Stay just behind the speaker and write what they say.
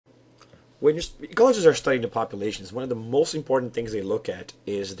When ecologists are studying the populations, one of the most important things they look at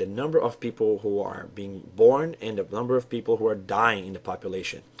is the number of people who are being born and the number of people who are dying in the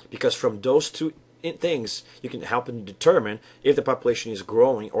population. Because from those two things, you can help them determine if the population is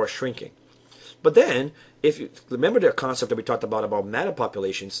growing or shrinking. But then, if you remember the concept that we talked about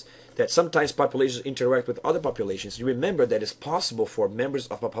meta-populations, that sometimes populations interact with other populations, you remember that it's possible for members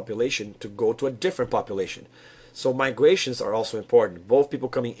of a population to go to a different population. So migrations are also important, both people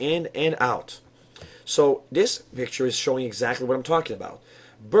coming in and out. So this picture is showing exactly what I'm talking about.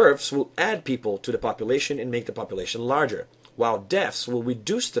 Births will add people to the population and make the population larger, while deaths will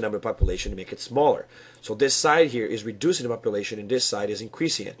reduce the number of population and make it smaller. So this side here is reducing the population and this side is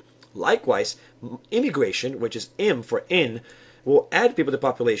increasing it. Likewise, immigration, which is M for in, will add people to the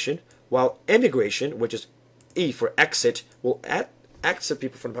population, while emigration, which is E for exit, will exit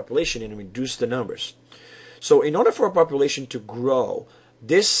people from the population and reduce the numbers. So in order for a population to grow,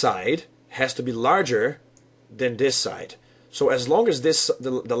 this side has to be larger than this side. So as long as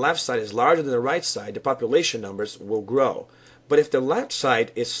the left side is larger than the right side, the population numbers will grow. But if the left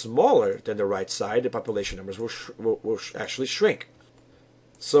side is smaller than the right side, the population numbers will actually shrink.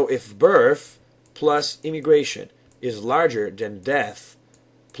 So if birth plus immigration is larger than death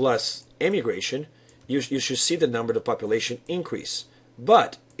plus emigration, you should see the number of the population increase.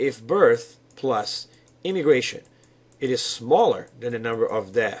 But if birth plus immigration, it is smaller than the number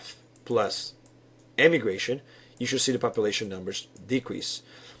of death plus emigration, you should see the population numbers decrease.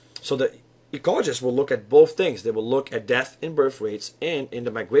 So the ecologists will look at both things. They will look at death and birth rates and in the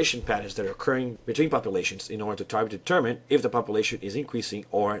migration patterns that are occurring between populations in order to try to determine if the population is increasing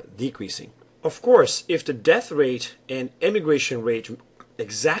or decreasing. Of course, if the death rate and emigration rate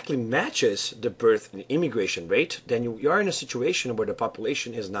exactly matches the birth and immigration rate, then you are in a situation where the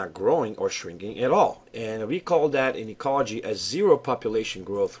population is not growing or shrinking at all. And we call that in ecology a zero population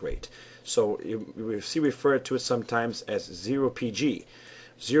growth rate. So you see referred to it sometimes as zero PG,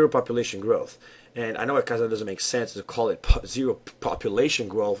 zero population growth. And I know it kind of doesn't make sense to call it zero population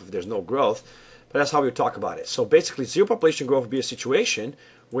growth if there's no growth, but that's how we talk about it. So basically, zero population growth would be a situation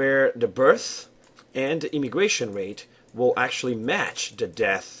where the birth and the immigration rate will actually match the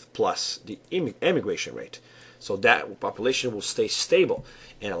death plus the emigration rate. So that population will stay stable.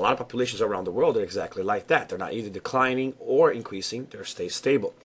 And a lot of populations around the world are exactly like that. They're not either declining or increasing, they stay stable.